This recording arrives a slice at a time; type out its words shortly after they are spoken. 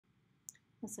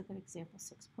Let's look at example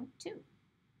 6.2. It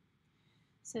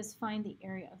says find the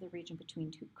area of the region between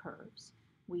two curves.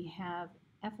 We have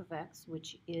f of x,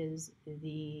 which is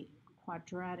the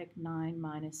quadratic 9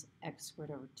 minus x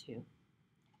squared over 2.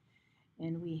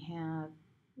 And we have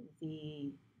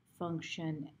the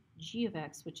function g of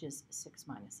x, which is 6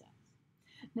 minus x.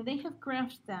 Now they have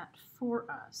graphed that for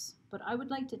us, but I would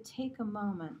like to take a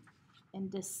moment and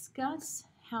discuss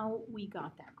how we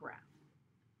got that graph.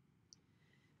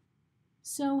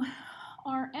 So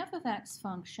our f of x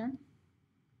function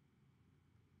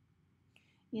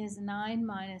is 9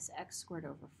 minus x squared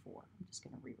over 4. I'm just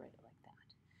going to rewrite it like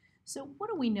that. So what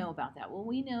do we know about that? Well,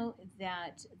 we know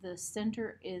that the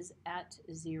center is at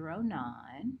 0,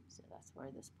 9. So that's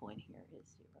where this point here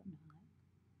is 0,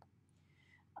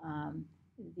 9.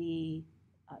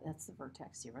 That's the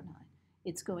vertex 0, 9.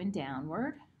 It's going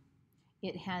downward.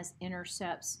 It has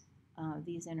intercepts.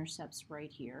 These intercepts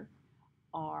right here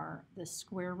are the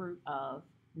square root of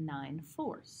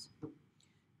 9/4.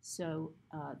 So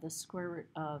the square root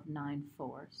of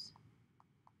 9/4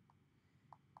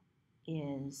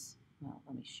 is, well,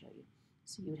 let me show you.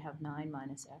 So you would have 9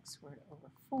 minus x squared over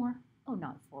 4. Oh,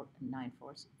 not 4,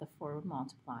 9/4. The 4 would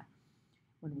multiply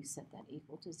when we set that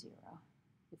equal to 0.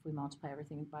 If we multiply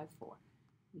everything by 4,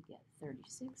 we get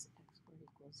 36. X squared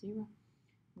equals 0.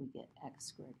 We get x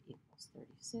squared equals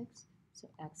 36. So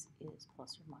x is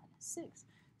plus or minus 6.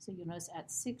 So you'll notice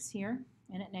at 6 here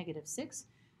and at negative 6,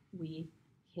 we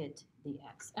hit the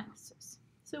x-axis.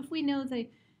 So if we know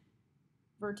the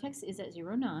vertex is at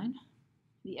 0, 9,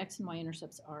 the x and y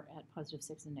intercepts are at positive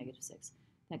 6 and negative 6,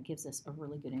 that gives us a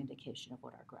really good indication of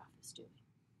what our graph is doing.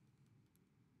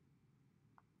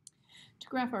 To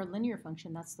graph our linear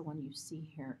function, that's the one you see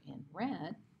here in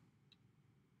red,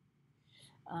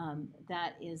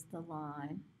 that is the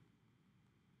line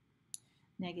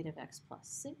negative x plus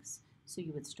 6. So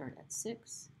you would start at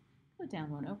 6, go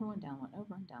down 1 over 1, down 1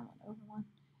 over 1, down 1 over 1.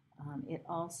 It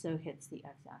also hits the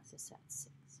x-axis at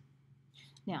 6.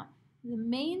 Now, the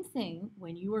main thing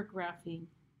when you are graphing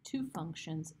two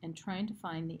functions and trying to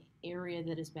find the area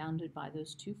that is bounded by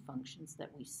those two functions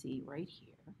that we see right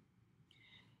here,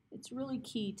 it's really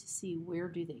key to see where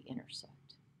do they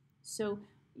intersect. So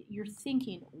you're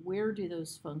thinking, where do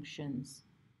those functions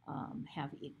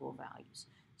have equal values?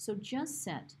 So just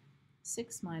set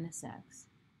 6 minus x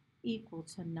equal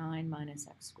to 9 minus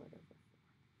x squared over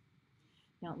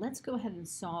 4. Now let's go ahead and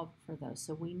solve for those.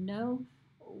 So we know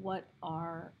what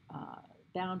our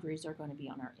boundaries are going to be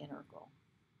on our integral.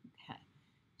 Okay,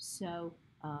 so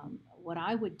what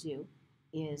I would do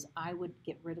is I would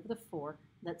get rid of the 4.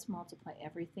 Let's multiply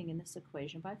everything in this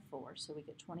equation by 4. So we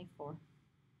get 24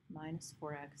 minus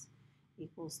 4x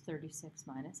equals 36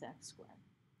 minus x squared.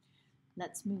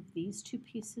 Let's move these two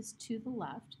pieces to the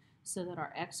left so that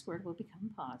our x squared will become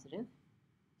positive.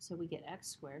 So we get x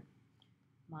squared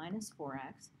minus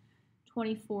 4x.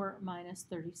 24 minus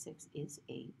 36 is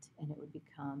 8, and it would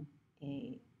become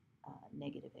a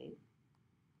negative 8.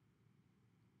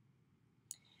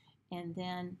 And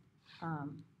then,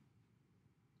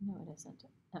 no, it isn't.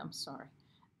 I'm sorry.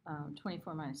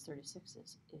 24 minus 36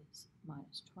 is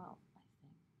minus 12, I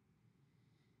think.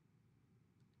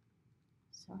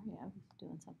 Sorry, I was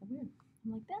doing something weird.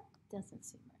 I'm like, that doesn't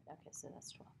seem right. Okay, so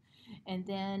that's 12. And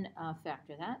then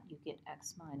factor that, you get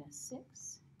x minus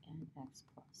 6 and x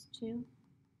plus 2.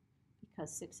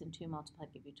 Because 6 and 2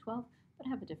 multiplied give you 12, but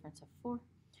have a difference of 4.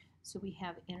 So we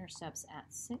have intercepts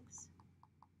at 6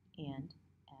 and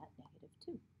at negative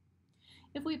 2.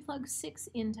 If we plug 6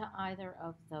 into either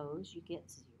of those, you get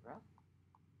 0.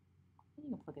 And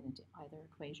you can plug it into either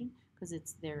equation because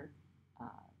it's their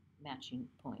matching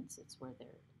points. It's where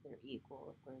they're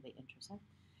equal, where they intersect.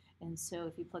 And so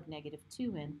if you plug negative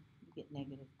 2 in, you get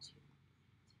negative 2.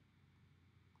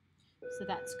 So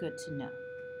that's good to know.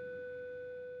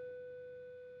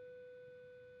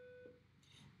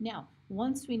 Now,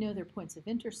 once we know their points of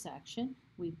intersection,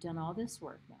 we've done all this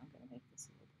work. Now I'm going to make this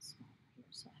a little bit smaller here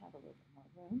so I have a little bit more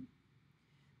room.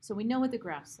 So we know what the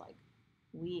graph's like.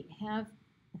 We have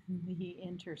the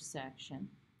intersection.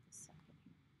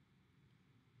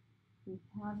 We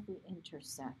have the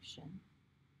intersection.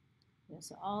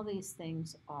 So all these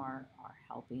things are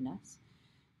helping us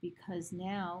because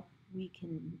now we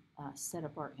can set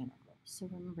up our integral. So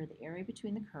remember, the area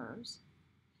between the curves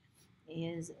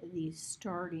is the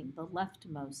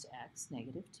leftmost x,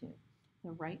 negative 2,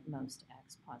 the rightmost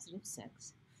x, positive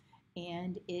 6,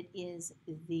 and it is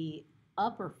the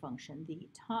upper function, the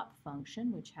top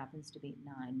function, which happens to be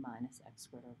 9 minus x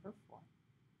squared over 4,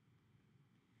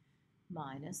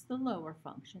 minus the lower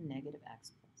function, negative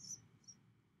x plus 6.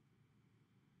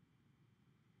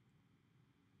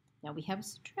 Now we have a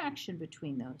subtraction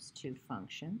between those two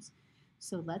functions.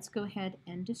 So let's go ahead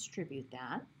and distribute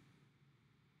that.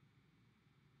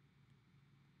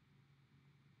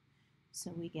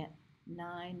 So we get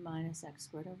 9 minus x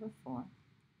squared over 4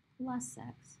 plus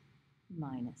x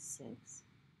minus 6.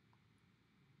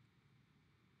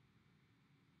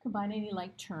 Combine any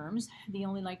like terms. The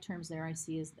only like terms there I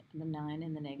see is the 9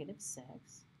 and the negative 6.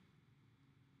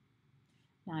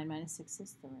 9 minus 6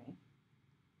 is 3.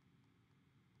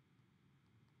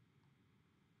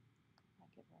 I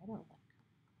get right over that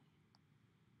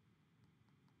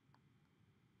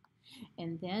correctly.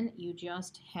 And then you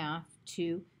just have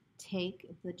to take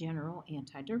the general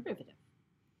antiderivative.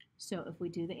 So if we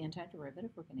do the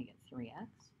antiderivative, we're going to get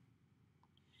 3x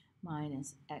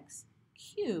minus x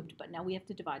cubed, but now we have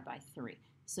to divide by 3.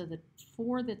 So the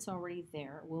 4 that's already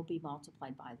there will be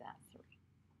multiplied by that 3.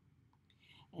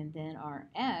 And then our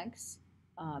x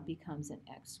becomes an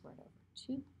x squared over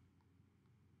 2.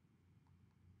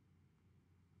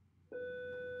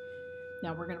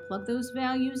 Now we're going to plug those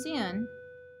values in,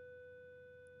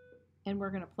 and we're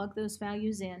going to plug those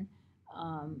values in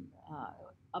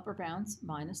upper bounds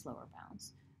minus lower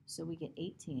bounds. So we get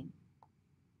 18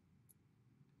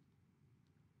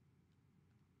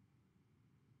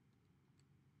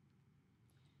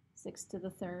 6 to the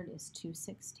third is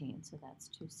 216, so that's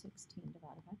 216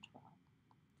 divided by 12.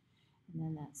 And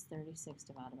then that's 36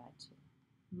 divided by 2.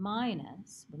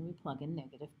 Minus, when we plug in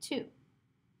negative 2.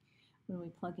 When we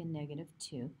plug in negative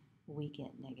 2, we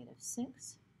get negative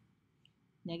 6.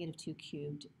 Negative 2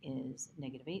 cubed is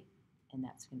negative 8, and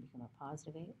that's going to become a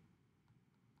positive 8.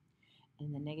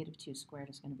 And the negative 2 squared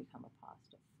is going to become a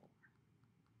positive 4.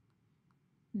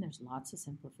 And there's lots of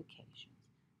simplifications.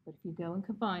 But if you go and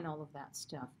combine all of that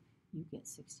stuff, you get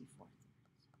 64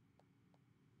 thirds.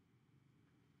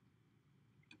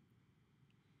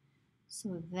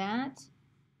 So that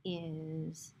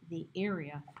is the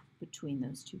area between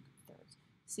those two thirds,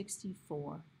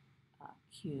 64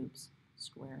 cubes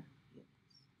square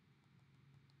units.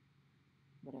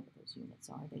 Whatever those units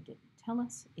are, they didn't tell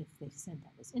us. If they said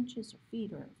that was inches or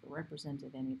feet, or if it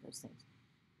represented any of those things,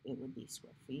 it would be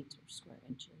square feet or square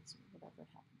inches or whatever it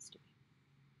happens to be.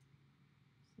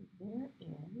 So there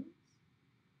is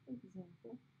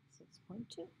example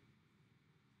 6.2.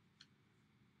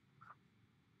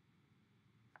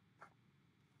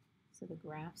 So the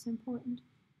graph's important,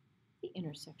 the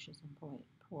intersection is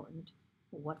important.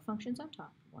 What function's on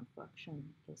top? What function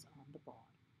is on the bottom?